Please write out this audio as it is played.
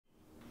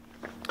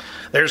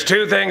There's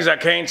two things I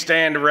can't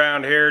stand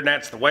around here, and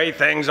that's the way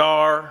things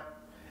are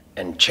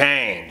and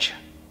change.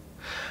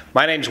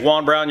 My name's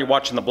Juan Brown. You're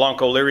watching the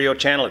Blanco Lirio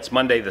channel. It's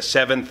Monday the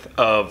 7th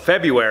of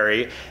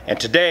February, and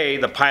today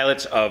the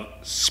pilots of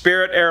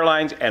Spirit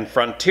Airlines and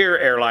Frontier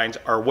Airlines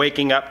are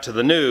waking up to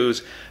the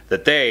news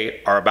that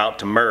they are about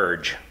to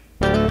merge.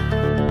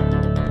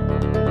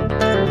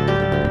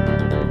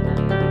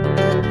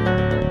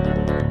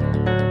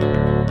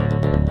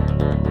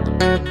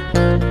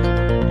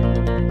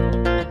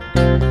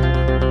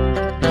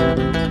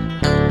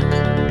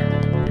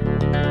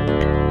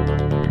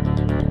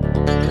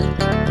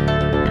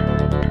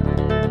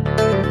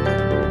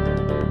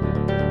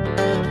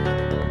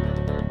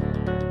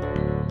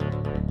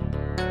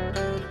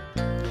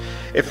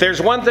 If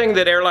there's one thing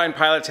that airline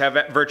pilots have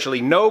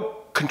virtually no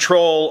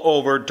control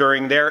over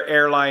during their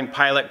airline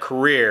pilot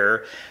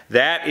career,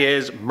 that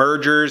is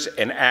mergers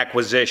and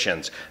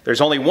acquisitions. There's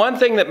only one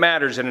thing that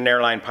matters in an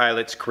airline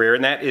pilot's career,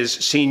 and that is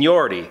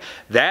seniority.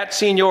 That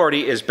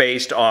seniority is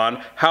based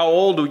on how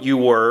old you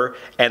were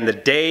and the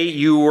day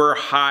you were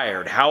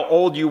hired, how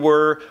old you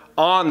were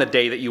on the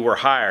day that you were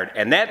hired.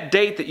 And that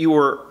date that you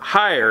were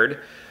hired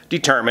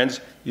determines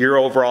your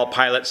overall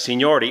pilot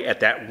seniority at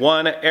that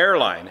one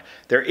airline.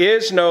 There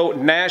is no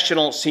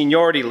national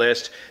seniority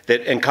list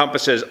that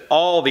encompasses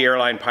all the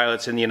airline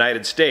pilots in the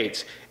United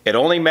States. It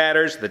only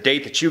matters the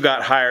date that you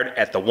got hired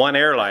at the one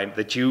airline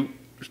that you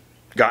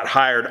got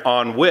hired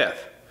on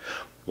with.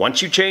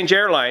 Once you change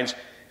airlines,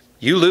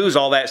 you lose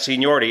all that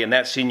seniority, and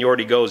that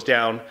seniority goes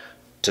down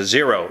to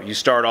zero. You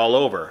start all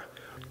over.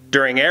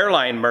 During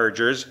airline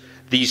mergers,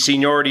 these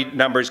seniority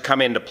numbers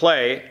come into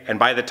play, and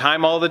by the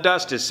time all the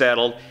dust is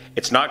settled,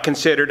 it's not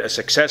considered a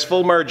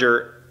successful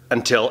merger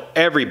until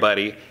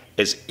everybody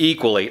is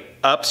equally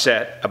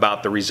upset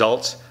about the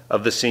results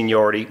of the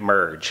seniority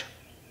merge.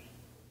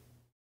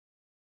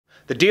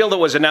 The deal that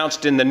was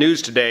announced in the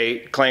news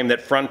today claimed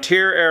that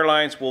Frontier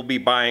Airlines will be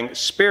buying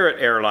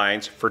Spirit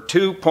Airlines for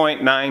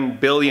 $2.9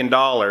 billion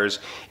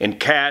in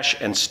cash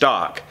and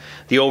stock.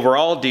 The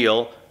overall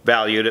deal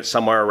valued at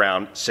somewhere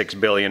around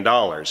 $6 billion.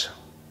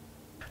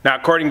 Now,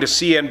 according to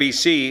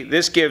CNBC,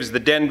 this gives the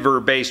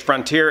Denver-based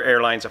Frontier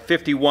Airlines a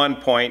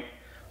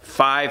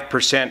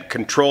 51.5%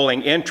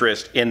 controlling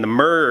interest in the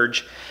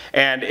merge.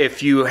 And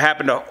if you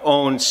happen to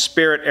own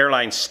Spirit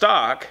Airlines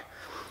stock,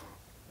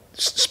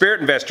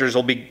 Spirit investors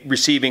will be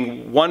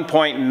receiving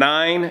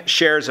 1.9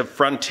 shares of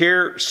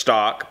Frontier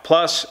stock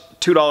plus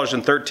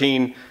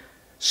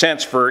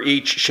 $2.13 for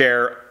each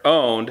share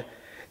owned,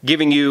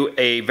 giving you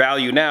a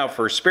value now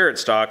for Spirit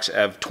stocks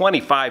of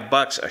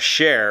 $25 a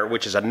share,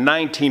 which is a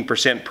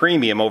 19%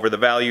 premium over the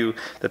value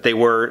that they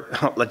were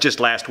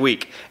just last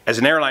week. As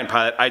an airline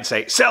pilot, I'd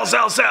say, sell,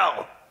 sell,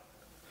 sell!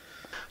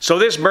 So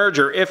this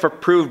merger, if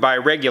approved by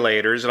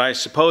regulators, and I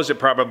suppose it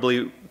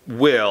probably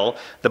will,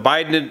 the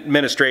Biden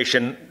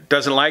administration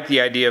doesn't like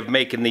the idea of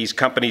making these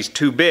companies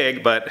too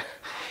big, but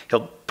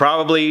he'll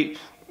probably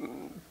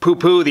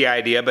poo-poo the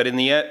idea, but in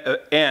the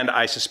end,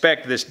 I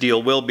suspect this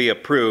deal will be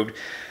approved.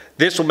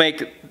 This will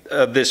make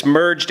this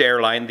merged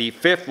airline the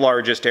 5th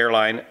largest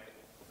airline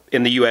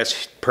in the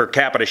U.S. per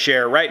capita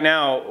share. Right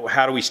now,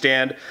 how do we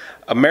stand?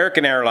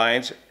 American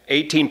Airlines,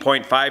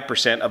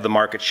 18.5% of the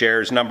market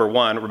share, is number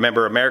one.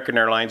 Remember, American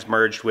Airlines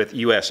merged with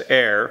U.S.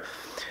 Air.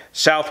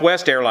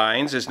 Southwest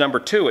Airlines is number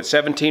 2 at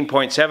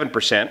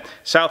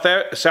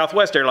 17.7%.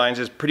 Southwest Airlines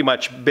has pretty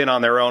much been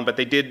on their own, but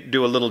they did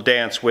do a little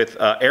dance with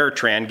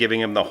AirTran, giving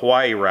them the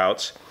Hawaii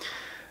routes,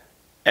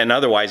 and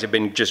otherwise have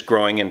been just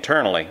growing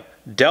internally.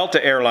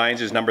 Delta Airlines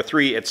is number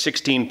 3 at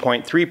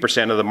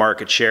 16.3% of the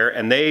market share,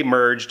 and they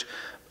merged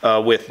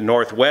with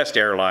Northwest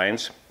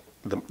Airlines,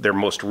 their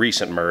most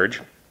recent merge.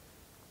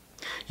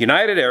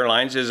 United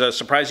Airlines is a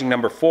surprising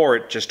number 4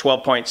 at just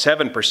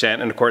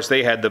 12.7%, and of course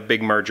they had the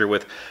big merger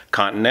with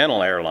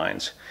Continental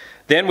Airlines.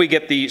 Then we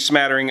get the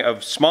smattering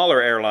of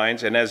smaller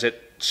airlines, and as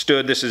it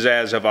stood, this is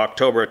as of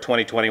October of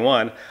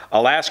 2021,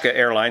 Alaska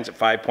Airlines at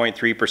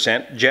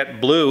 5.3%,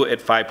 JetBlue at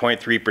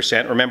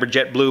 5.3%. Remember,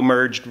 JetBlue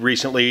merged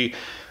recently,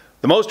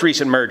 the most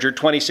recent merger,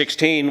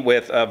 2016,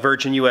 with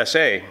Virgin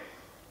USA.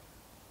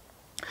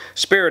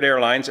 Spirit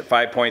Airlines at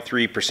 5.3%,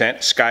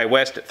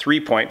 SkyWest at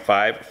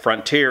 3.5%,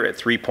 Frontier at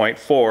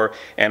 3.4%,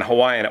 and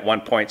Hawaiian at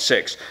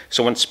 1.6%.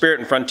 So when Spirit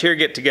and Frontier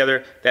get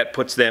together, that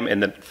puts them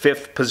in the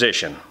 5th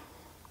position.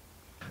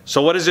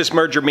 So what does this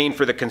merger mean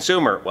for the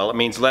consumer? Well, it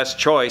means less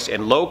choice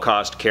in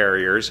low-cost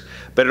carriers,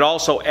 but it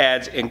also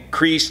adds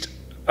increased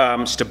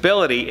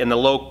stability in the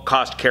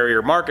low-cost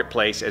carrier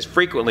marketplace, as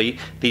frequently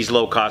these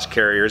low-cost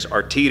carriers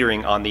are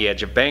teetering on the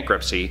edge of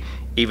bankruptcy,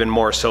 even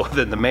more so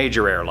than the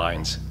major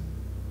airlines.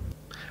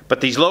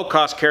 But these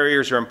low-cost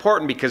carriers are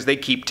important because they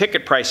keep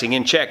ticket pricing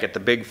in check at the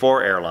big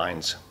 4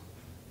 airlines.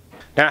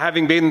 Now,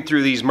 having been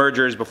through these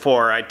mergers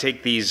before, I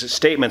take these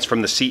statements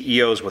from the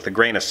CEOs with a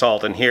grain of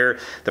salt, and here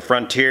at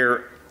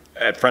Frontier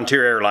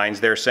Airlines,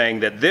 they're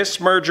saying that this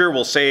merger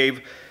will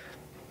save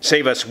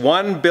us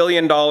 $1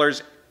 billion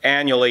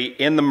annually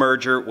in the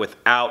merger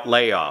without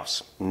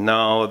layoffs.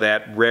 No,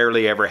 that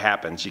rarely ever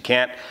happens. You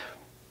can't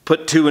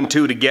put 2 and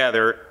 2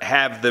 together,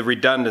 have the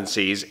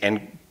redundancies,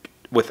 and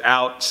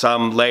without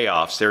some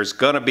layoffs. There's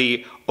going to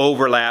be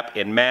overlap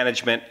in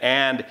management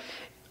and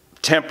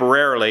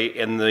temporarily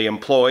in the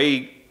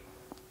employee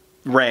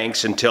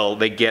ranks until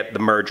they get the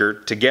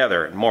merger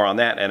together. More on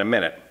that in a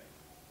minute.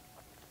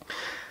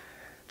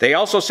 They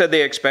also said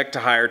they expect to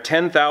hire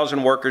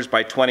 10,000 workers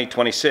by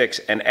 2026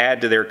 and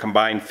add to their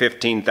combined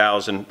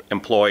 15,000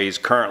 employees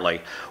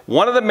currently.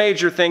 One of the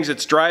major things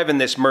that's driving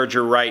this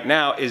merger right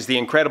now is the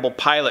incredible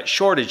pilot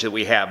shortage that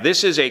we have.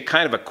 This is a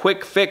kind of a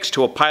quick fix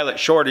to a pilot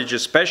shortage,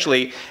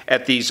 especially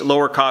at these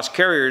lower cost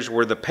carriers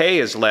where the pay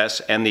is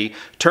less and the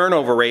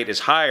turnover rate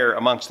is higher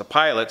amongst the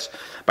pilots.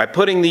 By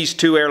putting these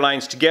two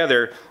airlines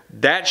together,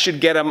 that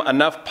should get them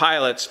enough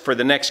pilots for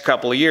the next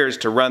couple of years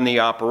to run the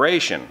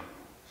operation.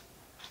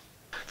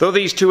 Though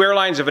these two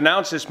airlines have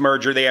announced this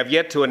merger, they have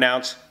yet to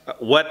announce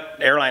what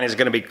airline is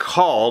going to be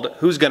called,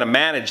 who's going to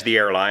manage the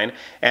airline,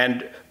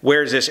 and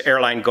where is this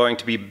airline going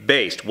to be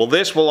based. Well,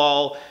 this will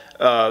all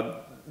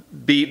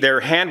their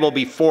hand will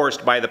be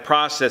forced by the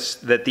process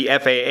that the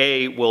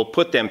FAA will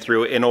put them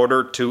through in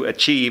order to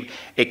achieve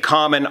a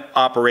common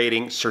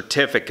operating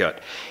certificate.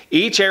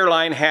 Each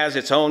airline has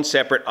its own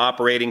separate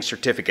operating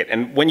certificate,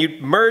 and when you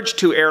merge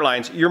two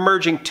airlines, you're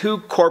merging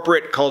two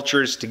corporate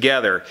cultures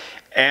together,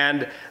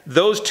 and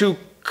those two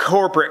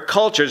corporate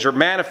cultures are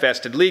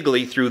manifested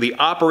legally through the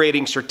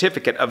operating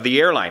certificate of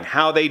the airline,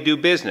 how they do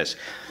business,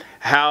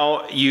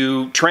 how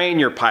you train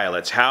your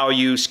pilots, how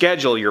you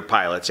schedule your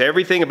pilots.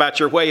 Everything about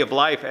your way of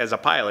life as a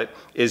pilot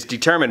is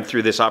determined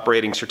through this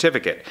operating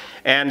certificate.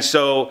 And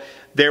so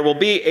there will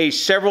be a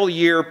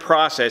several-year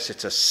process.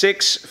 It's a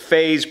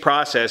 6-phase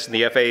process, and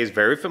the FAA is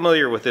very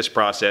familiar with this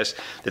process,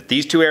 that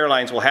these two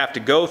airlines will have to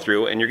go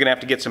through, and you're going to have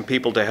to get some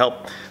people to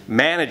help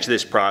manage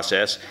this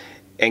process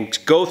and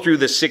go through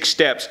the 6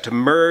 steps to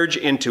merge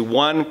into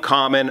one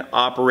common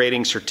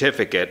operating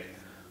certificate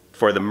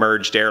for the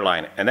merged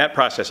airline. And that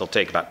process will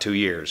take about 2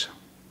 years.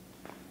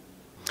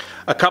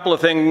 A couple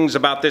of things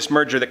about this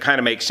merger that kind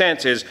of make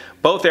sense is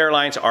both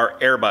airlines are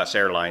Airbus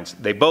airlines.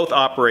 They both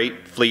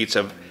operate fleets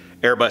of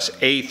Airbus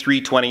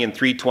A320 and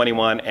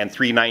 321 and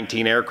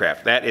 319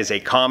 aircraft. That is a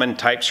common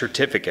type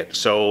certificate.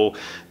 So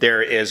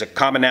there is a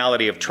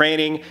commonality of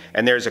training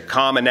and there's a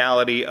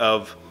commonality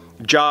of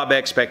job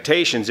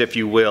expectations, if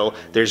you will.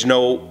 There's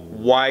no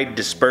wide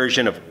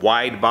dispersion of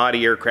wide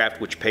body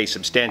aircraft, which pay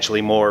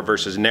substantially more,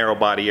 versus narrow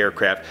body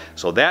aircraft.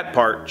 So that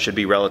part should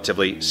be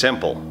relatively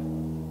simple.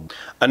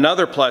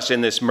 Another plus in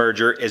this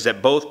merger is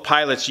that both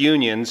pilots'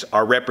 unions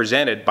are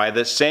represented by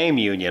the same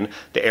union,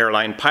 the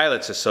Airline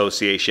Pilots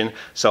Association,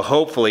 so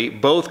hopefully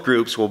both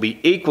groups will be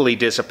equally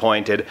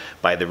disappointed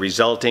by the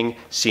resulting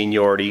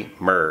seniority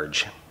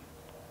merge.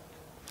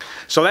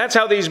 So that's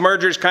how these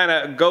mergers kind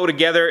of go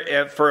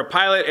together. For a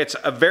pilot, it's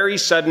a very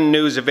sudden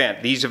news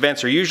event. These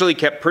events are usually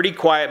kept pretty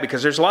quiet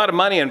because there's a lot of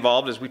money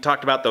involved, as we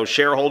talked about those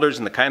shareholders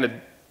and the kind of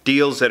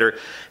deals that are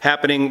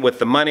happening with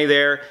the money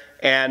there.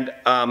 And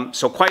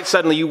so quite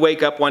suddenly you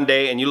wake up one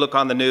day and you look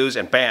on the news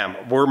and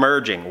bam, we're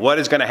merging. What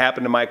is going to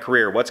happen to my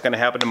career? What's going to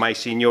happen to my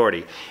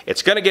seniority?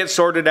 It's going to get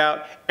sorted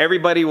out.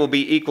 Everybody will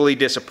be equally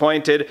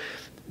disappointed.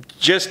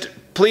 Just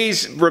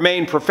please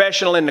remain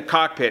professional in the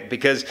cockpit,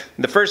 because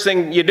the first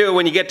thing you do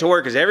when you get to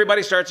work is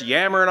everybody starts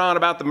yammering on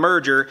about the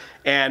merger,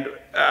 and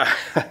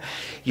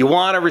you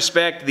want to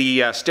respect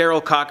the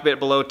sterile cockpit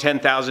below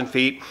 10,000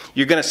 feet.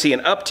 You're going to see an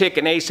uptick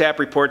in ASAP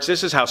reports.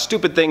 This is how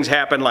stupid things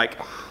happen, like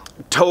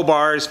tow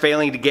bars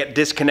failing to get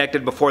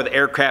disconnected before the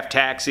aircraft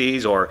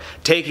taxis, or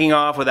taking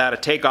off without a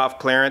takeoff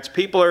clearance.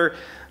 People are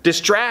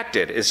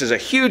distracted. This is a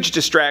huge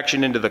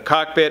distraction into the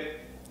cockpit.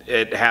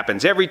 It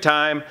happens every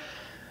time.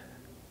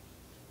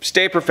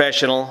 Stay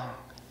professional,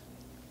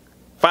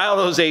 file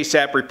those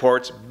ASAP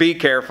reports, be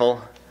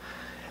careful,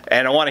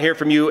 and I want to hear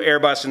from you,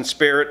 Airbus and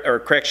Spirit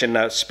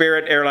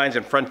Airlines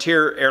and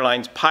Frontier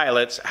Airlines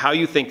pilots, how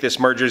you think this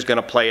merger is going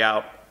to play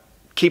out.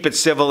 Keep it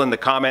civil in the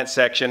comment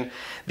section.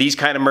 These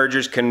kind of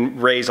mergers can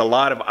raise a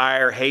lot of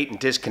ire, hate, and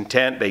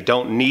discontent. They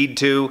don't need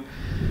to.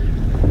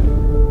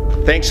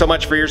 Thanks so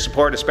much for your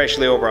support,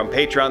 especially over on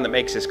Patreon, that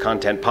makes this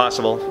content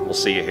possible. We'll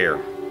see you here.